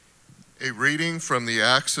A reading from the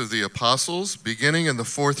Acts of the Apostles, beginning in the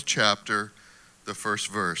 4th chapter, the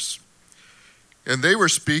first verse. And as they were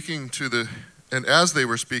speaking to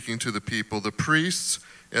the people, the priests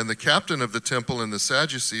and the captain of the temple and the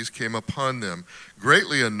Sadducees came upon them,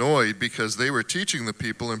 greatly annoyed because they were teaching the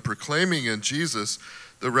people and proclaiming in Jesus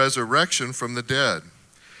the resurrection from the dead.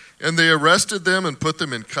 And they arrested them and put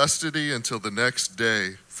them in custody until the next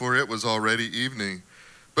day, for it was already evening.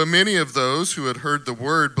 But many of those who had heard the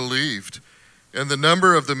word believed, and the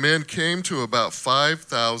number of the men came to about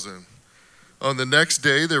 5,000. On the next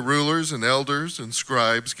day, the rulers and elders and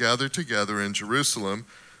scribes gathered together in Jerusalem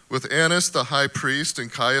with Annas the high priest and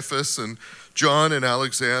Caiaphas and John and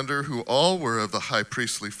Alexander, who all were of the high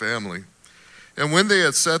priestly family. And when they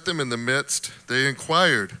had set them in the midst, they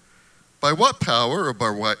inquired, "By what power or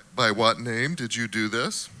by what name did you do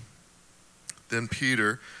this?" Then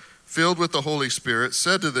Peter, filled with the Holy Spirit,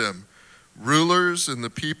 said to them, "Rulers and the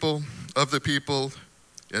people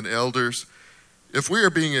and elders, if we are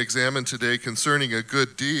being examined today concerning a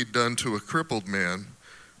good deed done to a crippled man,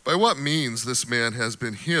 by what means this man has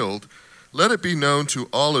been healed, let it be known to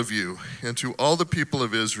all of you and to all the people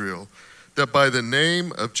of Israel that by the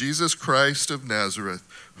name of Jesus Christ of Nazareth,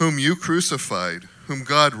 whom you crucified, whom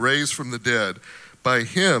God raised from the dead, by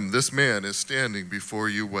him this man is standing before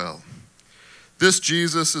you well. This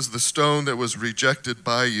Jesus is the stone that was rejected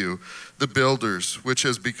by you, the builders, which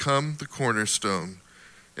has become the cornerstone.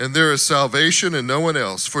 And there is salvation in no one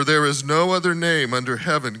else, for there is no other name under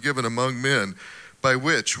heaven given among men by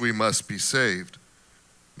which we must be saved."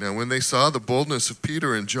 Now when they saw the boldness of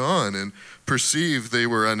Peter and John and perceived they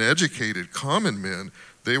were uneducated, common men,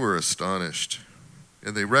 they were astonished.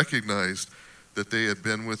 And they recognized that they had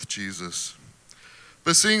been with Jesus.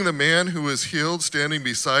 But seeing the man who was healed standing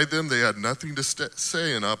beside them, they had nothing to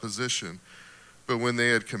say in opposition. But when they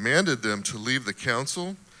had commanded them to leave the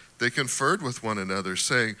council, they conferred with one another,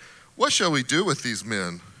 saying, "What shall we do with these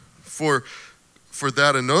men? For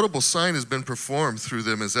that a notable sign has been performed through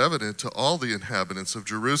them is evident to all the inhabitants of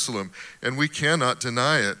Jerusalem, and we cannot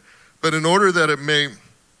deny it. But in order that it may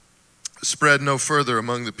spread no further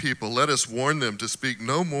among the people, let us warn them to speak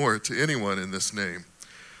no more to anyone in this name."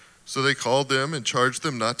 So they called them and charged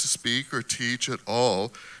them not to speak or teach at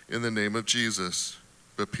all in the name of Jesus.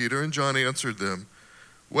 But Peter and John answered them,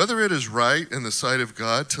 "Whether it is right in the sight of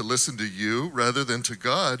God to listen to you rather than to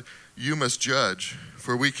God, you must judge,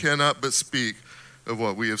 for we cannot but speak of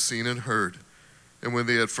what we have seen and heard." And when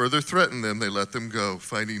they had further threatened them, they let them go,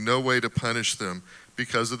 finding no way to punish them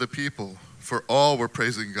because of the people, for all were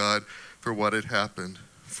praising God for what had happened.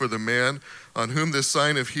 For the man on whom this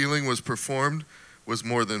sign of healing was performed was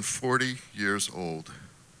more than 40 years old.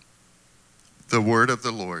 The word of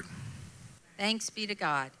the Lord. Thanks be to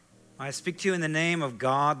God. I speak to you in the name of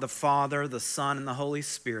God, the Father, the Son, and the Holy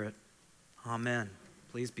Spirit. Amen.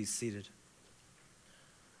 Please be seated.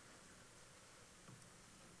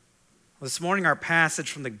 This morning, our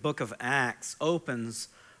passage from the book of Acts opens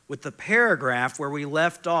with the paragraph where we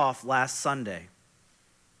left off last Sunday.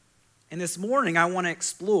 And this morning, I want to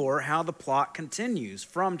explore how the plot continues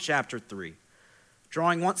from chapter 3,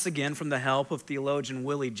 drawing once again from the help of theologian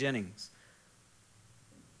Willie Jennings.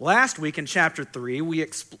 Last week in chapter 3, we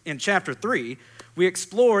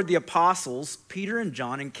explored the apostles, Peter and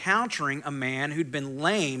John, encountering a man who'd been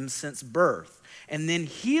lame since birth and then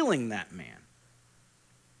healing that man.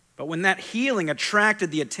 But when that healing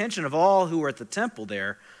attracted the attention of all who were at the temple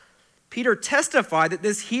there, Peter testified that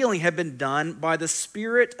this healing had been done by the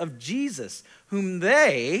Spirit of Jesus, whom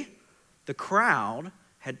they, the crowd,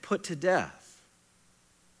 had put to death.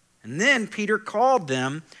 And then Peter called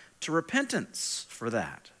them to repentance for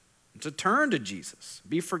that, to turn to Jesus,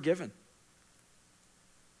 be forgiven.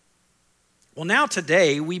 Well, now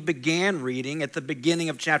today we began reading at the beginning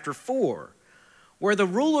of chapter 4, where the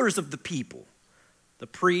rulers of the people, the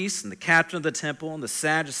priests and the captain of the temple and the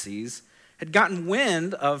Sadducees, had gotten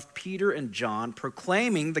wind of Peter and John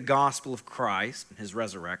proclaiming the gospel of Christ and his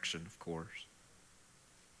resurrection, of course,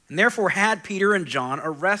 and therefore had Peter and John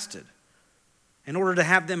arrested in order to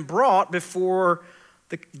have them brought before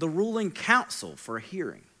the ruling council for a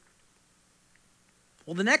hearing.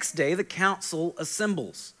 Well, the next day, the council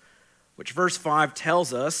assembles, which verse 5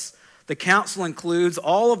 tells us the council includes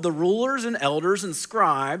all of the rulers and elders and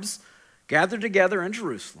scribes gathered together in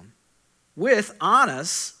Jerusalem with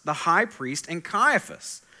Annas, the high priest, and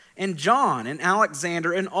Caiaphas, and John, and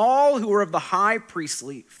Alexander, and all who were of the high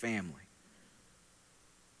priestly family.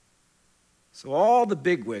 So all the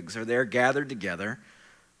bigwigs are there gathered together.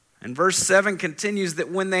 And verse 7 continues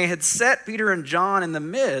that when they had set Peter and John in the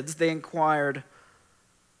midst, they inquired,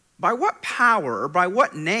 "By what power or by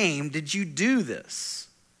what name did you do this?"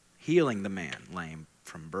 healing the man lame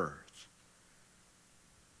from birth.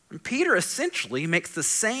 And Peter essentially makes the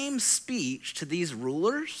same speech to these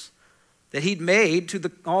rulers that he'd made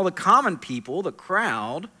to all the common people, the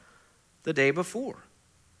crowd, the day before.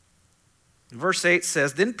 Verse 8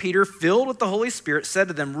 says, "Then Peter, filled with the Holy Spirit, said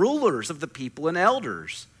to them, 'Rulers of the people and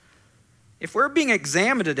elders, if we're being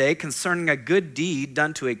examined today concerning a good deed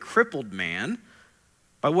done to a crippled man,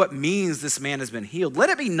 by what means this man has been healed,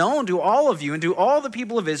 let it be known to all of you and to all the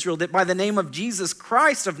people of Israel that by the name of Jesus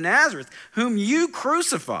Christ of Nazareth, whom you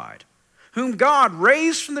crucified, whom God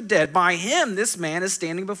raised from the dead, by him this man is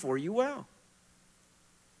standing before you well.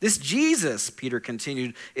 This Jesus,' Peter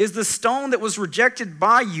continued, 'is the stone that was rejected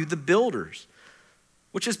by you, the builders,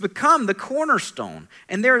 which has become the cornerstone.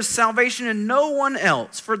 And there is salvation in no one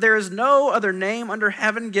else, for there is no other name under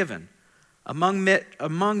heaven given among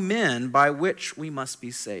men by which we must be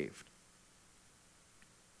saved.'"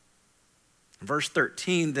 Verse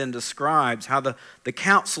 13 then describes how the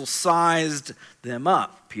council sized them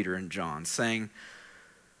up, Peter and John, saying,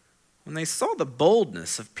 "When they saw the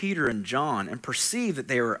boldness of Peter and John and perceived that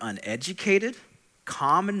they were uneducated,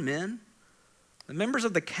 common men, the members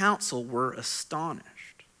of the council were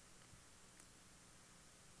astonished."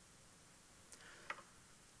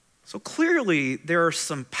 So clearly, there are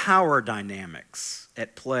some power dynamics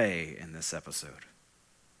at play in this episode.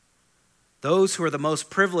 Those who are the most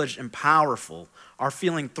privileged and powerful are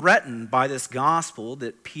feeling threatened by this gospel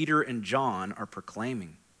that Peter and John are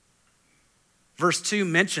proclaiming. Verse 2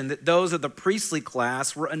 mentioned that those of the priestly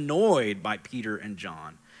class were annoyed by Peter and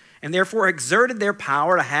John and therefore exerted their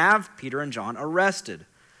power to have Peter and John arrested,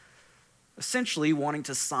 essentially wanting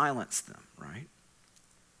to silence them, right?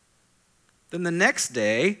 Then the next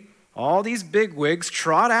day, all these bigwigs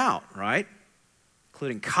trot out, right?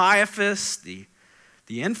 Including Caiaphas, the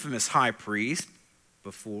infamous high priest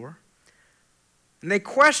before. And they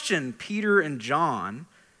question Peter and John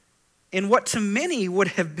in what to many would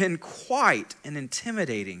have been quite an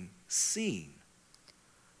intimidating scene.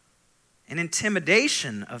 An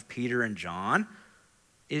intimidation of Peter and John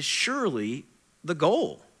is surely the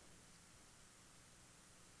goal.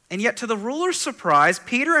 And yet, to the ruler's surprise,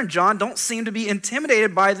 Peter and John don't seem to be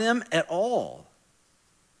intimidated by them at all.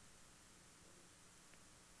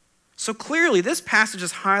 So clearly, this passage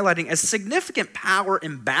is highlighting a significant power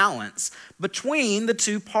imbalance between the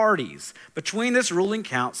two parties, between this ruling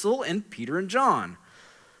council and Peter and John.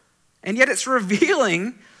 And yet it's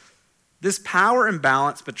revealing this power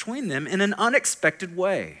imbalance between them in an unexpected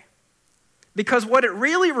way. Because what it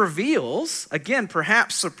really reveals, again,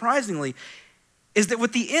 perhaps surprisingly, is that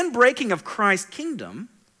with the inbreaking of Christ's kingdom,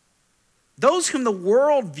 those whom the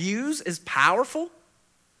world views as powerful,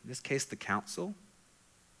 in this case the council,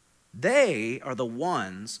 they are the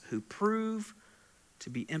ones who prove to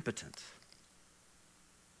be impotent,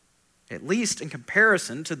 at least in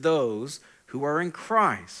comparison to those who are in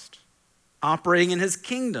Christ, operating in his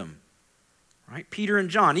kingdom. Right? Peter and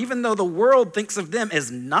John, even though the world thinks of them as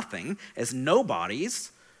nothing, as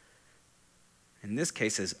nobodies, in this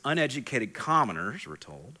case as uneducated commoners, we're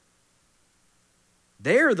told,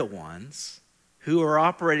 they're the ones who are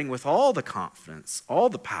operating with all the confidence, all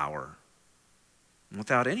the power,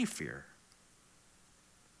 without any fear.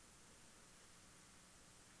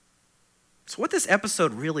 So what this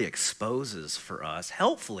episode really exposes for us,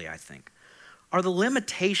 helpfully I think, are the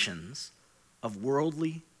limitations of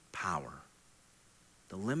worldly power.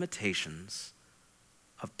 The limitations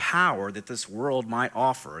of power that this world might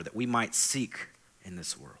offer, that we might seek in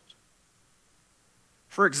this world.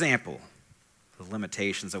 For example, the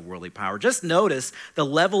limitations of worldly power. Just notice the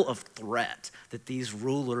level of threat that these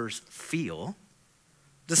rulers feel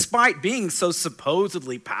despite being so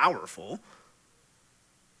supposedly powerful.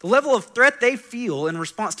 The level of threat they feel in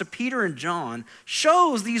response to Peter and John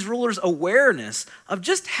shows these rulers' awareness of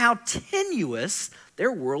just how tenuous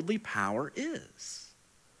their worldly power is,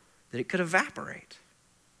 that it could evaporate.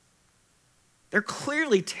 They're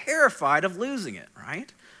clearly terrified of losing it,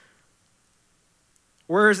 right?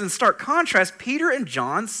 Whereas in stark contrast, Peter and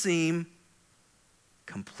John seem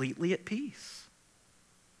completely at peace.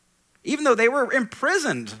 Even though they were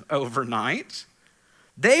imprisoned overnight,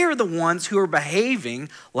 they are the ones who are behaving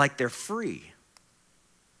like they're free.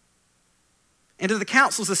 And to the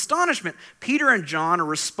council's astonishment, Peter and John are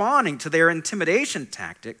responding to their intimidation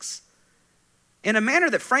tactics in a manner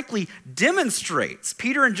that frankly demonstrates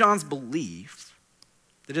Peter and John's belief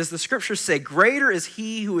that, as the scriptures say, greater is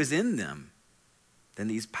he who is in them than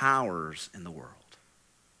these powers in the world.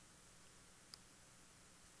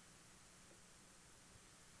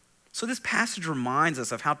 So this passage reminds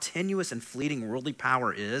us of how tenuous and fleeting worldly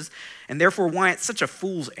power is, and therefore why it's such a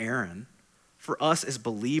fool's errand for us as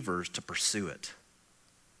believers to pursue it,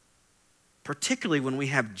 particularly when we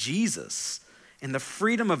have Jesus and the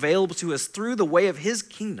freedom available to us through the way of his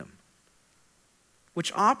kingdom,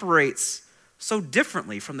 which operates so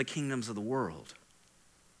differently from the kingdoms of the world.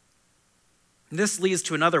 And this leads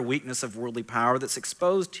to another weakness of worldly power that's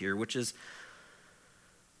exposed here, which is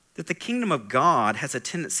that the kingdom of God has a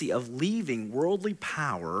tendency of leaving worldly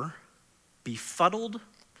power befuddled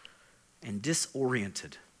and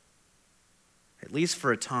disoriented, at least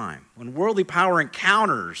for a time. When worldly power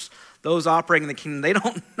encounters those operating in the kingdom, they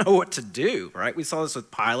don't know what to do, right? We saw this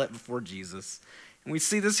with Pilate before Jesus, and we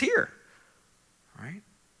see this here, right?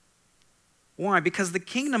 Why? Because the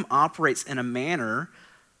kingdom operates in a manner,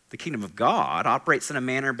 the kingdom of God operates in a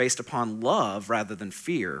manner based upon love rather than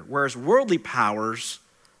fear, whereas worldly powers,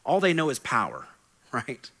 all they know is power,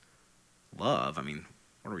 right? Love, I mean,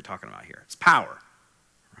 what are we talking about here? It's power,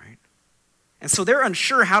 right? And so they're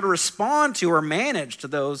unsure how to respond to or manage to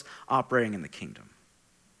those operating in the kingdom,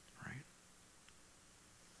 right?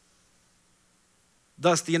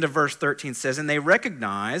 Thus, the end of verse 13 says, and they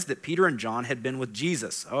recognized that Peter and John had been with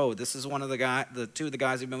Jesus. Oh, this is one of the two of the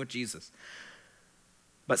guys who've been with Jesus.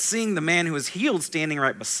 But seeing the man who was healed standing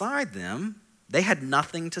right beside them, they had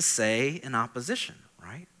nothing to say in opposition,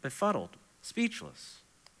 right? Befuddled, speechless.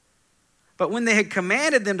 But when they had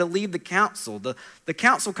commanded them to leave the council, the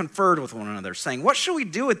council conferred with one another, saying, what shall we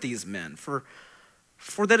do with these men? For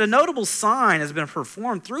that a notable sign has been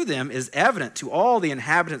performed through them is evident to all the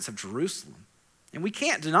inhabitants of Jerusalem. And we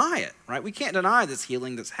can't deny it, right? We can't deny this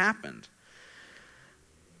healing that's happened.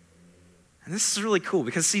 And this is really cool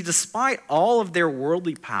because, see, despite all of their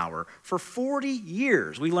worldly power, for 40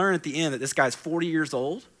 years, we learn at the end that this guy's 40 years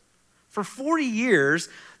old. For 40 years,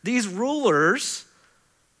 these rulers,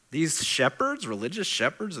 these shepherds, religious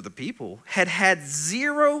shepherds of the people, had had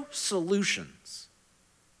zero solutions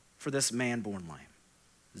for this man born lame.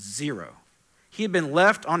 Zero. He had been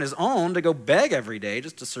left on his own to go beg every day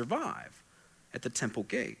just to survive at the temple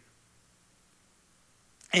gate.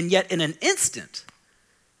 And yet, in an instant,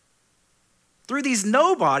 through these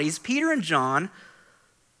nobodies, Peter and John,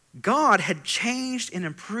 God had changed and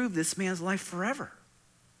improved this man's life forever.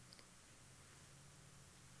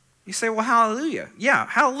 You say, well, hallelujah. Yeah,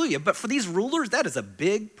 hallelujah. But for these rulers, that is a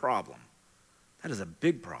big problem. That is a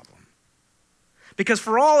big problem. Because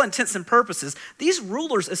for all intents and purposes, these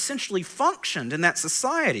rulers essentially functioned in that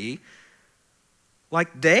society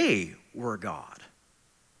like they were God.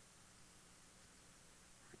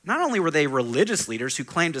 Not only were they religious leaders who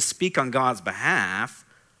claimed to speak on God's behalf,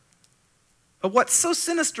 but what's so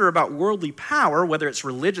sinister about worldly power, whether it's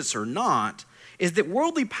religious or not, is that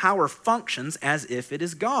worldly power functions as if it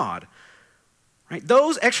is God. Right?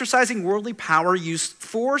 Those exercising worldly power use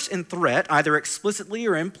force and threat, either explicitly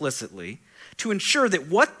or implicitly, to ensure that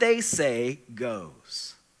what they say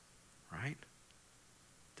goes. Right?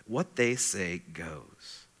 That what they say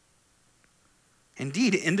goes.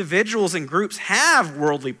 Indeed, individuals and groups have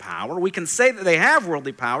worldly power. We can say that they have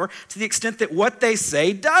worldly power to the extent that what they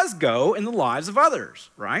say does go in the lives of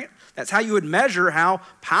others, right? That's how you would measure how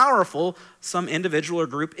powerful some individual or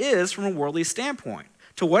group is from a worldly standpoint.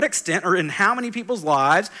 To what extent or in how many people's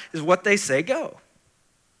lives is what they say go?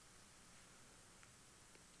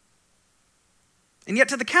 And yet,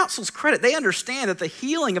 to the council's credit, they understand that the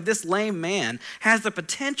healing of this lame man has the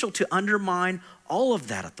potential to undermine all of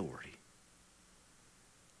that authority.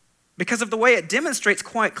 Because of the way it demonstrates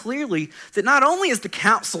quite clearly that not only is the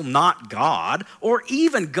council not God or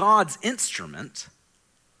even God's instrument,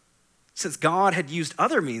 since God had used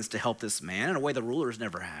other means to help this man in a way the rulers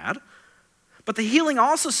never had, but the healing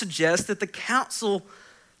also suggests that the council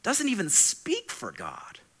doesn't even speak for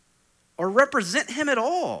God or represent him at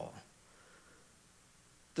all,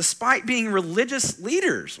 despite being religious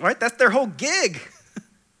leaders, right? That's their whole gig.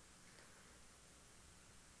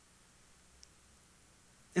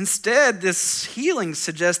 Instead, this healing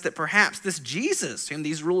suggests that perhaps this Jesus, whom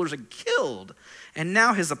these rulers had killed, and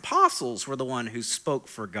now his apostles were the one who spoke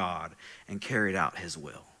for God and carried out his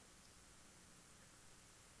will.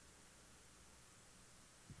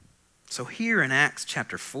 So here in Acts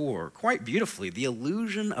chapter 4, quite beautifully, the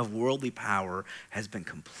illusion of worldly power has been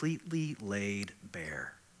completely laid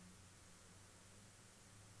bare.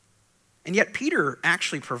 And yet Peter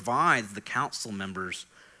actually provides the council members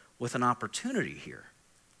with an opportunity here.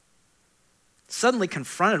 Suddenly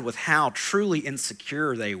confronted with how truly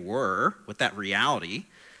insecure they were with that reality,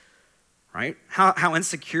 right? How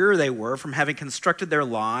insecure they were from having constructed their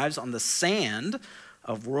lives on the sand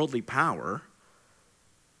of worldly power.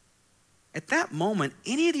 At that moment,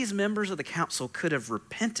 any of these members of the council could have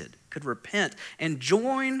repented, could repent and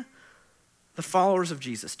join the followers of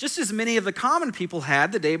Jesus, just as many of the common people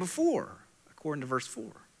had the day before, according to verse 4.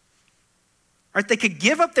 Right? They could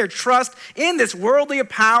give up their trust in this worldly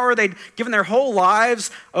power they'd given their whole lives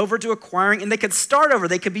over to acquiring, and they could start over.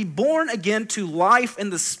 They could be born again to life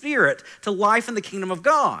in the Spirit, to life in the kingdom of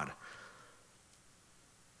God.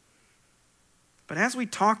 But as we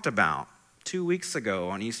talked about 2 weeks ago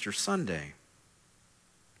on Easter Sunday,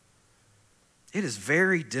 it is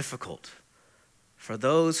very difficult for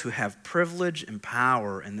those who have privilege and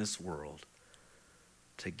power in this world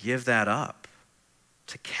to give that up,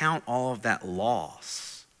 to count all of that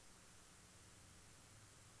loss.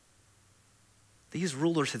 These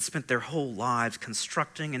rulers had spent their whole lives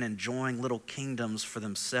constructing and enjoying little kingdoms for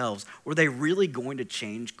themselves. Were they really going to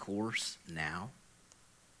change course now?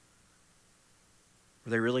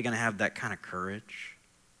 Were they really going to have that kind of courage?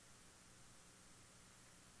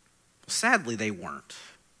 Well, sadly, they weren't.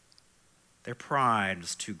 Their pride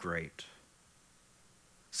was too great.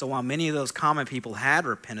 So while many of those common people had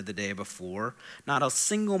repented the day before, not a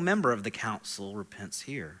single member of the council repents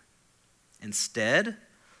here. Instead,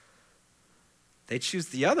 they choose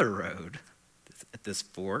the other road at this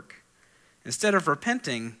fork. Instead of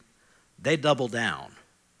repenting, they double down,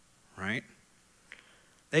 right?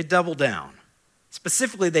 They double down.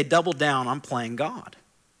 Specifically, they double down on playing God.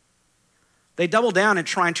 They double down in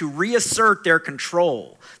trying to reassert their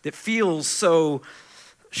control that feels so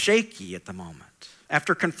shaky at the moment.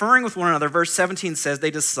 After conferring with one another, verse 17 says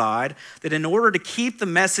they decide that in order to keep the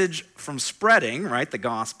message from spreading, right, the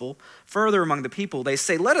gospel, further among the people, they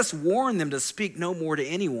say, let us warn them to speak no more to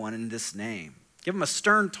anyone in this name. Give them a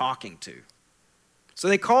stern talking to. So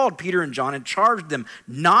they called Peter and John and charged them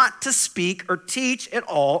not to speak or teach at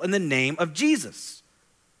all in the name of Jesus.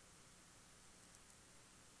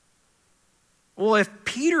 Well, if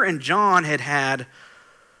Peter and John had had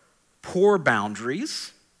poor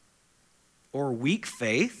boundaries or weak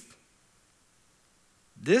faith,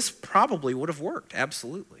 this probably would have worked,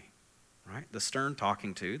 absolutely. Right? The stern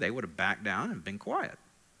talking to, they would have backed down and been quiet.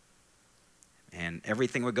 And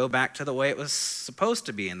everything would go back to the way it was supposed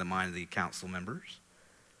to be in the mind of the council members.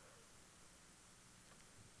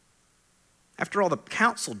 After all, the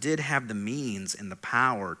council did have the means and the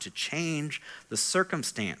power to change the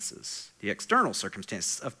circumstances, the external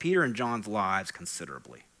circumstances of Peter and John's lives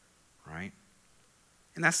considerably, right?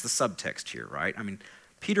 And that's the subtext here, right? I mean,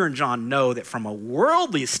 Peter and John know that from a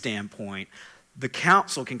worldly standpoint, the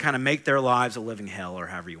council can kind of make their lives a living hell, or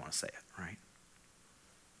however you want to say it, right?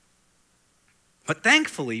 But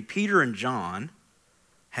thankfully, Peter and John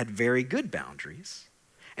had very good boundaries,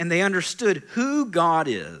 and they understood who God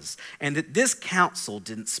is and that this council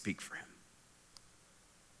didn't speak for him.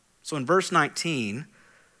 So in verse 19,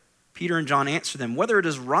 Peter and John answer them, whether it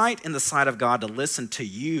is right in the sight of God to listen to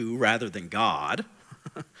you rather than God,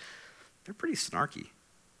 they're pretty snarky.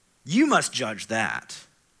 You must judge that.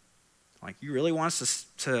 Like, you really want us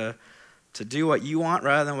to do what you want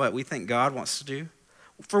rather than what we think God wants to do?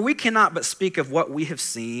 For we cannot but speak of what we have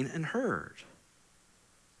seen and heard.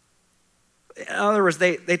 In other words,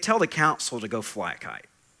 they tell the council to go fly a kite.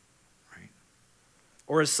 Right?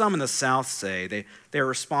 Or as some in the South say, their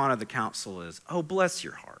response to the council is, oh, bless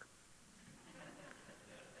your heart.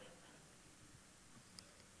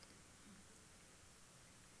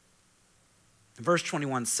 Verse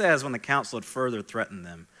 21 says, when the council had further threatened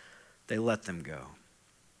them, they let them go.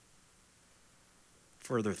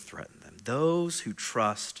 Further threatened them. Those who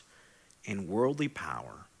trust in worldly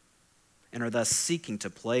power and are thus seeking to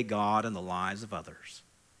play God in the lives of others.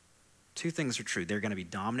 Two things are true. They're going to be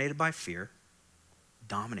dominated by fear,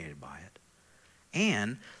 dominated by it,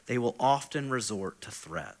 and they will often resort to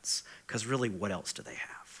threats, because really, what else do they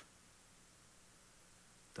have?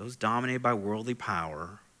 Those dominated by worldly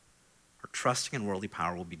power or trusting in worldly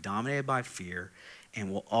power will be dominated by fear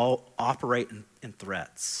and will all operate in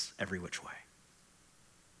threats every which way.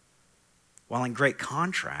 While in great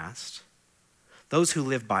contrast, those who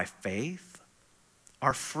live by faith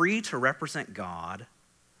are free to represent God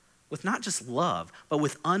with not just love, but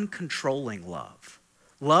with uncontrolling love.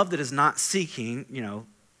 Love that is not seeking,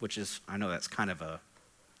 which is, I know that's kind of a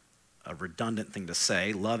redundant thing to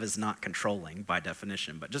say. Love is not controlling by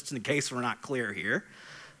definition, but just in case we're not clear here,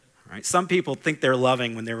 right? Some people think they're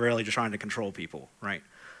loving when they're really just trying to control people, right?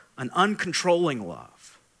 An uncontrolling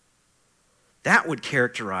love. That would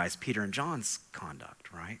characterize Peter and John's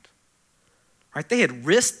conduct, right? Right? They had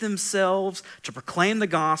risked themselves to proclaim the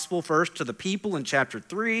gospel first to the people in chapter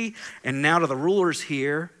 3 and now to the rulers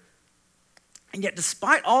here. And yet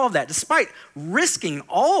despite all of that, despite risking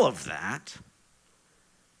all of that,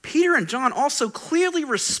 Peter and John also clearly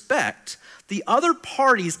respect the other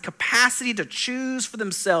party's capacity to choose for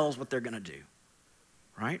themselves what they're going to do,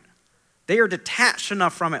 right? They are detached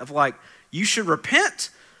enough from it of like, you should repent.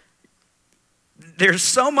 There's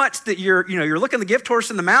so much that you're looking the gift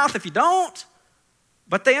horse in the mouth if you don't.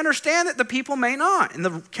 But they understand that the people may not, and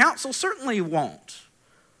the council certainly won't.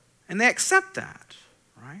 And they accept that,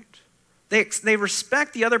 right? They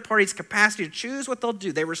respect the other party's capacity to choose what they'll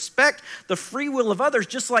do. They respect the free will of others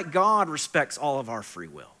just like God respects all of our free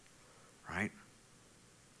will, right?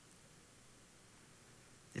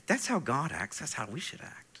 If that's how God acts, that's how we should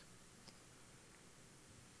act.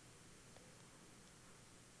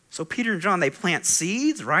 So Peter and John, they plant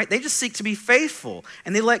seeds, right? They just seek to be faithful,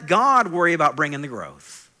 and they let God worry about bringing the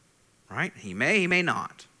growth, right? He may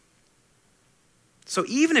not. So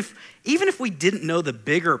even if we didn't know the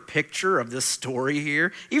bigger picture of this story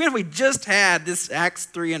here, even if we just had this Acts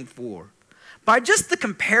 3 and 4, by just the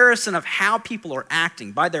comparison of how people are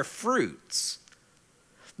acting, by their fruits,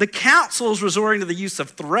 the council is resorting to the use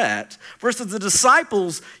of threat versus the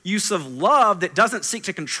disciples' use of love that doesn't seek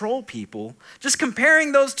to control people. Just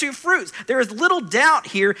comparing those two fruits, there is little doubt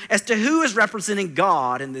here as to who is representing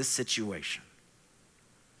God in this situation.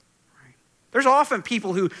 Right? There's often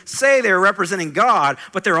people who say they're representing God,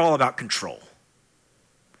 but they're all about control.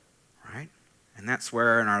 Right? And that's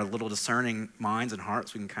where in our little discerning minds and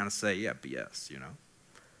hearts we can kind of say, yeah, BS,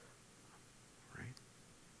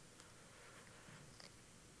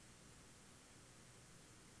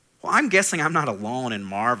 Well, I'm guessing I'm not alone in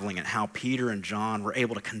marveling at how Peter and John were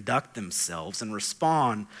able to conduct themselves and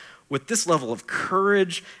respond with this level of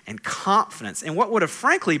courage and confidence in what would have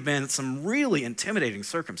frankly been some really intimidating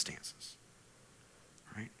circumstances.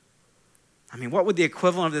 Right? I mean, what would the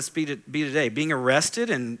equivalent of this be today? Being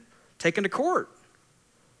arrested and taken to court,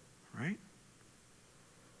 right?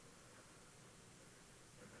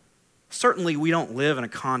 Certainly, we don't live in a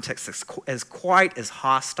context that's quite as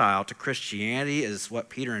hostile to Christianity as what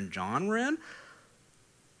Peter and John were in.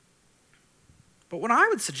 But what I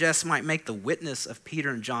would suggest might make the witness of Peter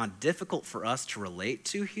and John difficult for us to relate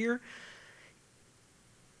to here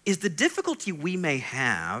is the difficulty we may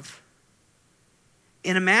have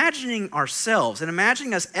in imagining ourselves and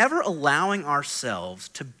imagining us ever allowing ourselves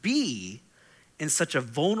to be in such a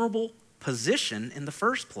vulnerable position in the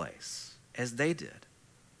first place as they did.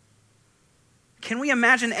 Can we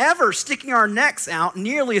imagine ever sticking our necks out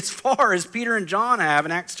nearly as far as Peter and John have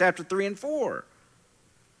in Acts chapter 3 and 4?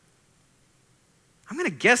 I'm going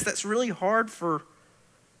to guess that's really hard for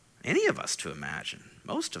any of us to imagine.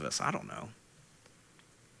 Most of us, I don't know.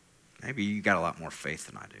 Maybe you got a lot more faith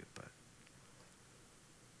than I do, but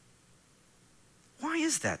why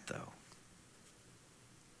is that though?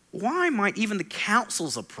 Why might even the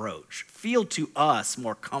council's approach feel to us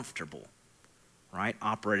more comfortable? Right?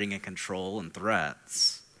 Operating in control and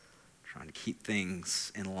threats, trying to keep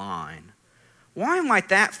things in line. Why might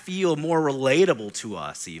that feel more relatable to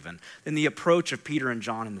us even than the approach of Peter and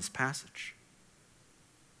John in this passage?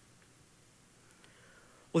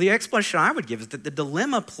 Well, the explanation I would give is that the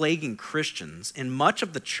dilemma plaguing Christians in much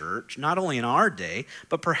of the church, not only in our day,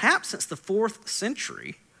 but perhaps since the 4th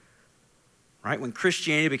century, right, when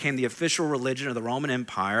Christianity became the official religion of the Roman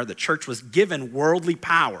Empire, the church was given worldly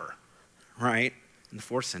power, right? In the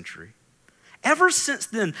 4th century. Ever since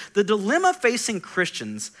then, the dilemma facing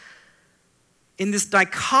Christians in this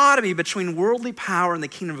dichotomy between worldly power and the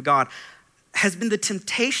kingdom of God has been the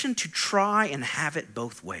temptation to try and have it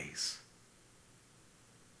both ways.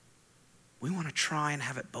 We want to try and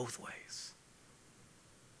have it both ways.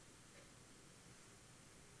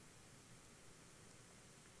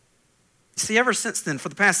 See, ever since then, for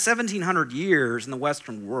the past 1,700 years in the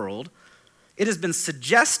Western world, it has been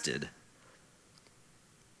suggested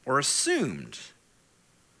or assumed,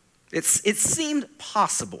 it seemed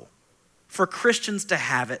possible for Christians to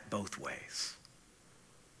have it both ways.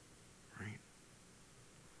 Right?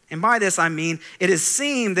 And by this I mean it has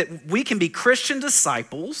seemed that we can be Christian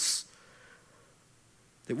disciples,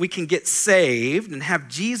 that we can get saved and have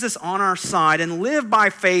Jesus on our side and live by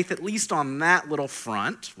faith at least on that little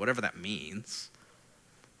front, whatever that means.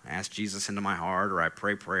 I ask Jesus into my heart or I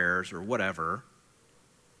pray prayers or whatever.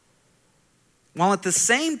 While at the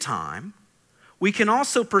same time, we can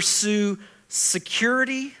also pursue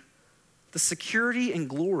security, the security and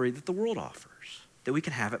glory that the world offers, that we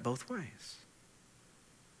can have it both ways.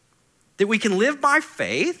 That we can live by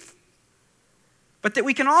faith, but that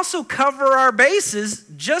we can also cover our bases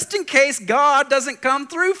just in case God doesn't come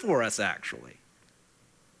through for us actually.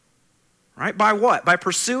 Right? By what? By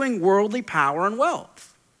pursuing worldly power and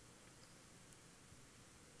wealth.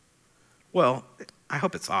 Well, I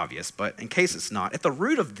hope it's obvious, but in case it's not, at the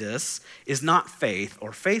root of this is not faith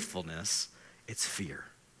or faithfulness, It's fear.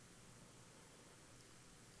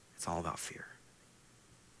 It's all about fear.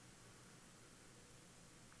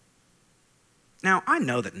 Now, I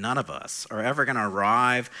know that none of us are ever going to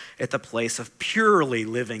arrive at the place of purely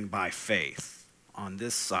living by faith on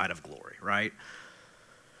this side of glory, right?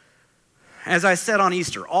 As I said on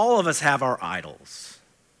Easter, all of us have our idols,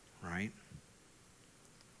 right?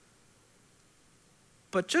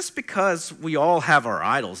 But just because we all have our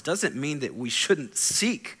idols doesn't mean that we shouldn't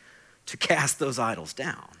seek to cast those idols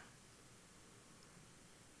down.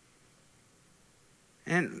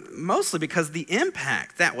 And mostly because the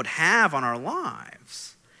impact that would have on our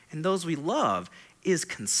lives and those we love is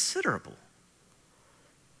considerable.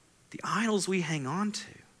 The idols we hang on to,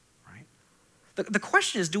 right? The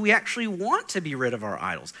question is, do we actually want to be rid of our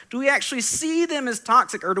idols? Do we actually see them as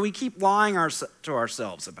toxic, or do we keep lying to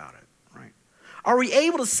ourselves about it, right? Are we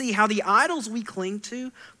able to see how the idols we cling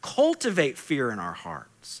to cultivate fear in our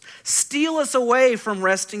hearts, steal us away from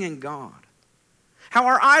resting in God? How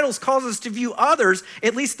our idols cause us to view others,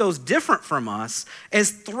 at least those different from us,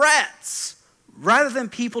 as threats rather than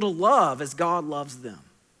people to love as God loves them.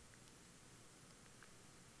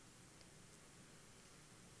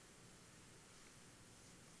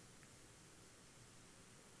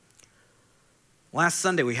 Last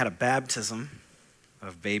Sunday we had a baptism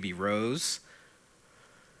of baby Rose.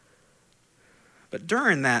 But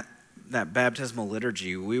during that baptismal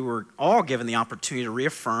liturgy, we were all given the opportunity to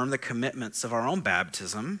reaffirm the commitments of our own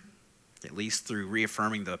baptism, at least through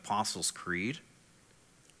reaffirming the Apostles' Creed.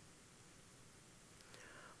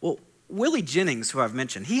 Well, Willie Jennings, who I've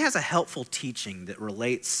mentioned, he has a helpful teaching that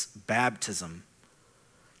relates baptism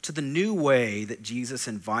to the new way that Jesus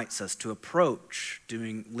invites us to approach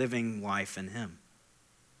living life in him.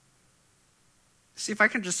 See, if I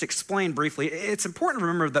can just explain briefly, it's important to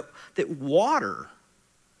remember that water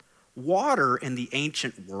in the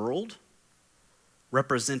ancient world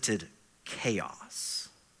represented chaos.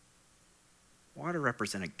 Water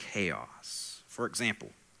represented chaos. For example,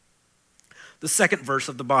 the second verse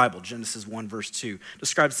of the Bible, Genesis 1, verse 2,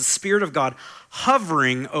 describes the Spirit of God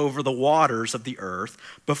hovering over the waters of the earth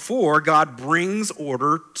before God brings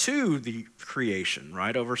order to the creation,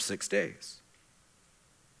 right, over 6 days.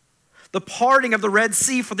 The parting of the Red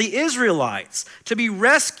Sea for the Israelites to be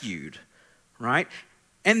rescued, right?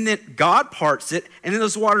 And then God parts it, and then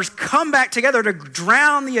those waters come back together to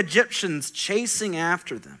drown the Egyptians chasing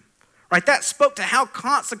after them. Right? That spoke to how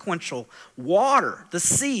consequential water, the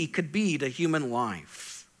sea, could be to human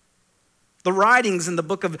life. The writings in the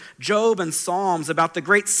book of Job and Psalms about the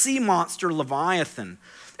great sea monster Leviathan,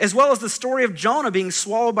 as well as the story of Jonah being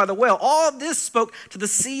swallowed by the whale, all of this spoke to the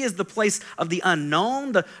sea as the place of the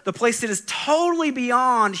unknown, the place that is totally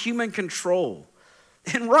beyond human control.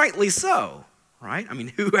 And rightly so, right? I mean,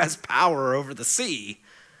 who has power over the sea,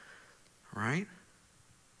 right?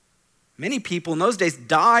 Many people in those days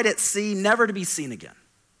died at sea, never to be seen again.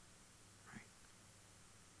 Right?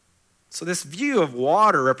 So this view of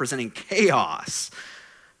water representing chaos,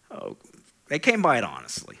 they came by it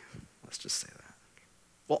honestly. Let's just say that.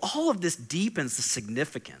 Well, all of this deepens the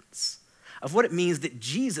significance of what it means that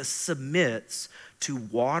Jesus submits to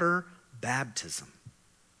water baptism.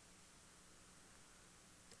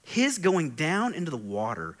 His going down into the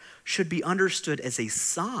water should be understood as a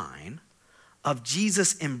sign of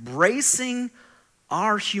Jesus embracing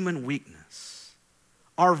our human weakness,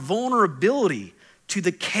 our vulnerability to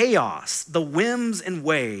the chaos, the whims and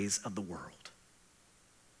ways of the world.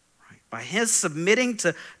 By his submitting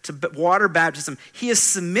to water baptism, he is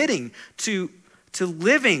submitting to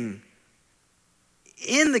living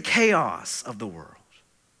in the chaos of the world.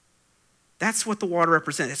 That's what the water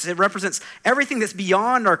represents. It represents everything that's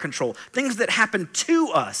beyond our control, things that happen to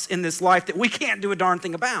us in this life that we can't do a darn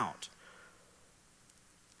thing about.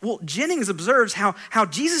 Well, Jennings observes how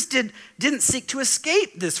Jesus didn't seek to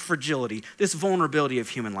escape this fragility, this vulnerability of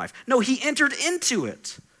human life. No, he entered into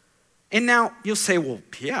it. And now you'll say, well,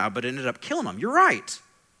 yeah, but it ended up killing him. You're right.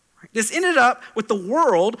 This ended up with the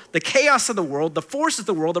world, the chaos of the world, the forces of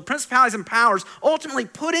the world, the principalities and powers, ultimately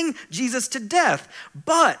putting Jesus to death.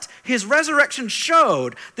 But his resurrection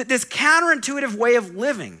showed that this counterintuitive way of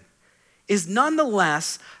living is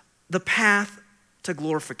nonetheless the path to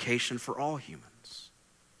glorification for all humans.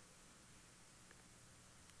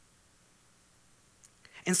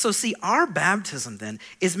 And so, see, our baptism then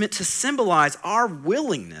is meant to symbolize our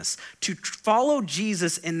willingness to follow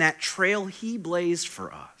Jesus in that trail he blazed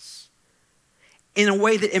for us in a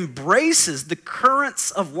way that embraces the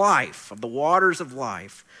currents of life, of the waters of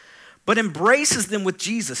life, but embraces them with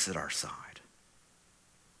Jesus at our side.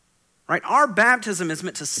 Right? Our baptism is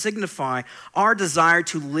meant to signify our desire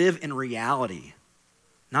to live in reality,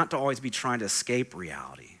 not to always be trying to escape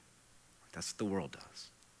reality. That's what the world does.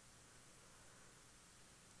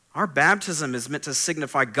 Our baptism is meant to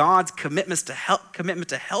signify God's commitment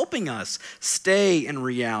to helping us stay in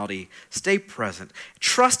reality, stay present,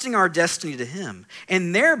 trusting our destiny to Him.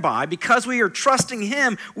 And thereby, because we are trusting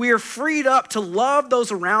Him, we are freed up to love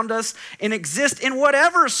those around us and exist in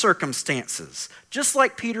whatever circumstances, just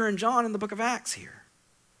like Peter and John in the book of Acts here.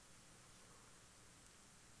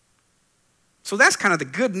 So that's kind of the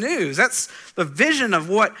good news. That's the vision of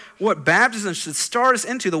what baptism should start us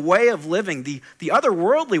into, the way of living, the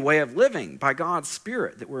otherworldly way of living by God's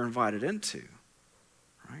Spirit that we're invited into.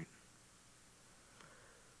 Right?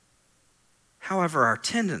 However, our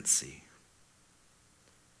tendency,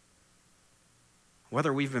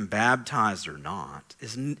 whether we've been baptized or not,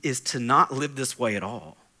 is to not live this way at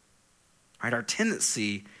all. Right? Our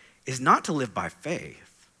tendency is not to live by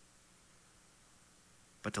faith,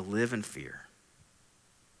 but to live in fear.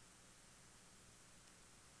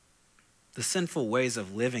 The sinful ways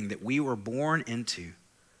of living that we were born into,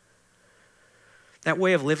 that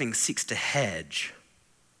way of living seeks to hedge,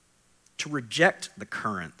 to reject the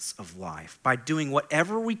currents of life by doing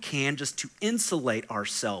whatever we can just to insulate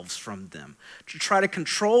ourselves from them, to try to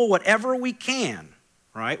control whatever we can,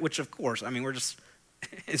 right? Which, of course,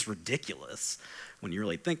 it's ridiculous when you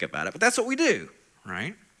really think about it, but that's what we do,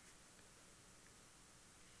 right?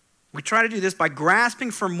 We try to do this by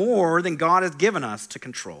grasping for more than God has given us to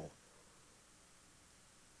control.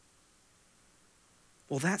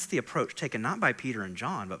 Well, that's the approach taken not by Peter and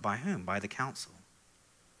John, but by whom? By the council.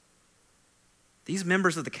 These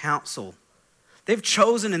members of the council, they've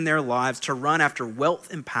chosen in their lives to run after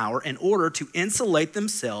wealth and power in order to insulate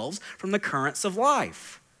themselves from the currents of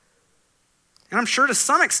life. And I'm sure to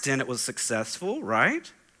some extent it was successful,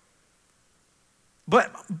 right?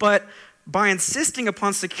 But by insisting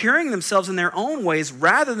upon securing themselves in their own ways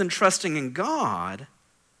rather than trusting in God,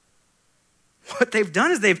 what they've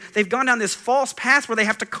done is they've gone down this false path where they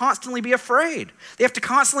have to constantly be afraid. They have to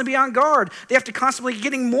constantly be on guard. They have to constantly be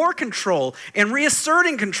getting more control and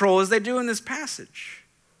reasserting control as they do in this passage.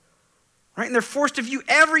 Right? And they're forced to view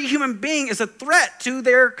every human being as a threat to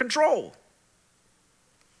their control.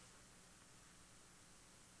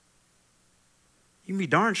 You can be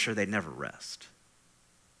darn sure they'd never rest.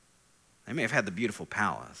 They may have had the beautiful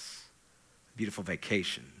palace, the beautiful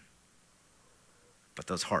vacation, but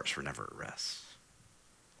those hearts were never at rest.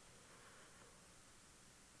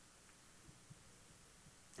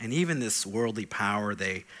 And even this worldly power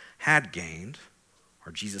they had gained,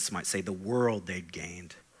 or Jesus might say the world they'd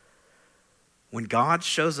gained, when God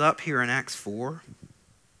shows up here in Acts 4,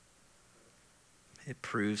 it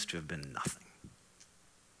proves to have been nothing.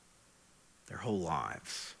 Their whole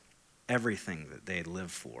lives, everything that they had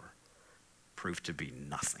lived for, proved to be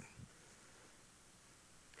nothing.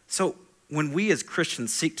 So, when we as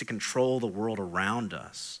Christians seek to control the world around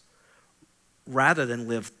us, rather than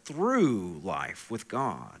live through life with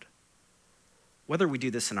God, whether we do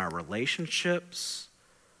this in our relationships,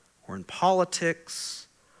 or in politics,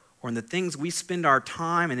 or in the things we spend our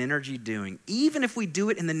time and energy doing, even if we do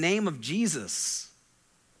it in the name of Jesus,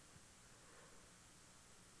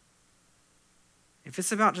 if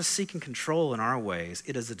it's about just seeking control in our ways,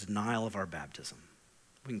 it is a denial of our baptism.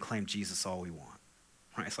 We can claim Jesus all we want.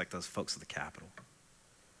 Right? It's like those folks at the Capitol.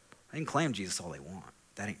 They can claim Jesus all they want.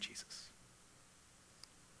 That ain't Jesus.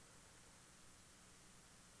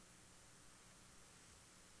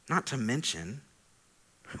 Not to mention,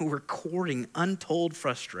 we're courting untold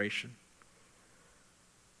frustration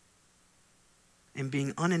and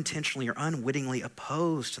being unintentionally or unwittingly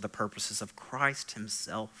opposed to the purposes of Christ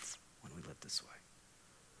Himself when we live this way.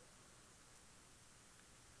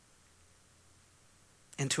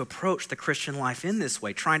 And to approach the Christian life in this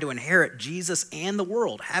way, trying to inherit Jesus and the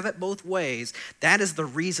world, have it both ways, that is the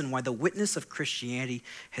reason why the witness of Christianity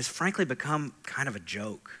has frankly become kind of a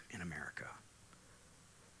joke in America.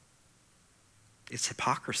 It's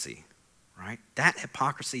hypocrisy, right? That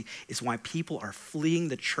hypocrisy is why people are fleeing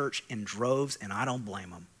the church in droves, and I don't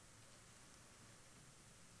blame them.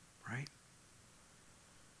 Right?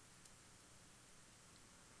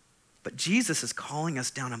 But Jesus is calling us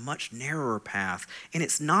down a much narrower path, and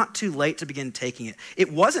it's not too late to begin taking it.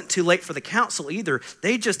 It wasn't too late for the council either.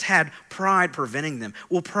 They just had pride preventing them.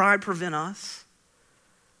 Will pride prevent us?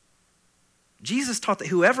 Jesus taught that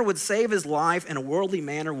whoever would save his life in a worldly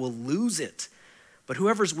manner will lose it. But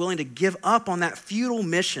whoever is willing to give up on that futile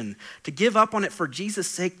mission, to give up on it for Jesus'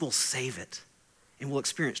 sake, will save it and will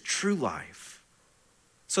experience true life.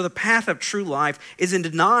 So the path of true life is in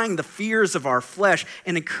denying the fears of our flesh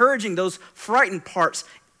and encouraging those frightened parts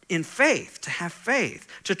in faith, to have faith,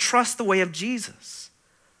 to trust the way of Jesus.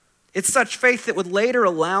 It's such faith that would later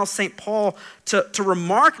allow St. Paul to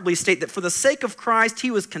remarkably state that for the sake of Christ,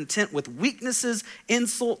 he was content with weaknesses,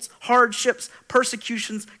 insults, hardships,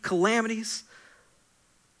 persecutions, calamities,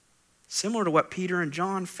 similar to what Peter and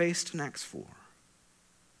John faced in Acts 4.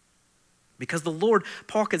 Because the Lord,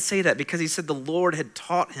 Paul could say that because he said the Lord had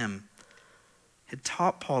taught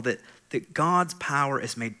Paul that God's power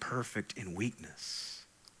is made perfect in weakness.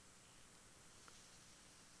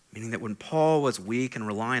 Meaning that when Paul was weak and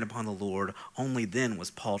relying upon the Lord, only then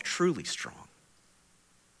was Paul truly strong.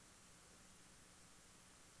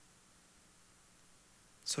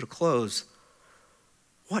 So to close,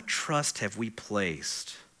 what trust have we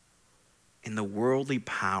placed in the worldly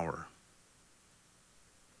power?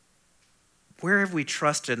 Where have we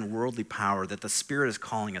trusted in worldly power that the Spirit is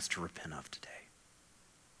calling us to repent of today?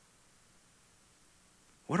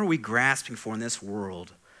 What are we grasping for in this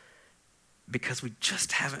world because we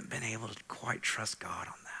just haven't been able to quite trust God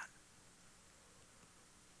on that?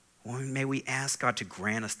 Well, may we ask God to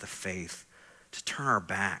grant us the faith to turn our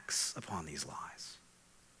backs upon these lies.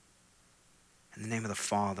 In the name of the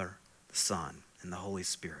Father, the Son, and the Holy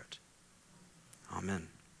Spirit. Amen.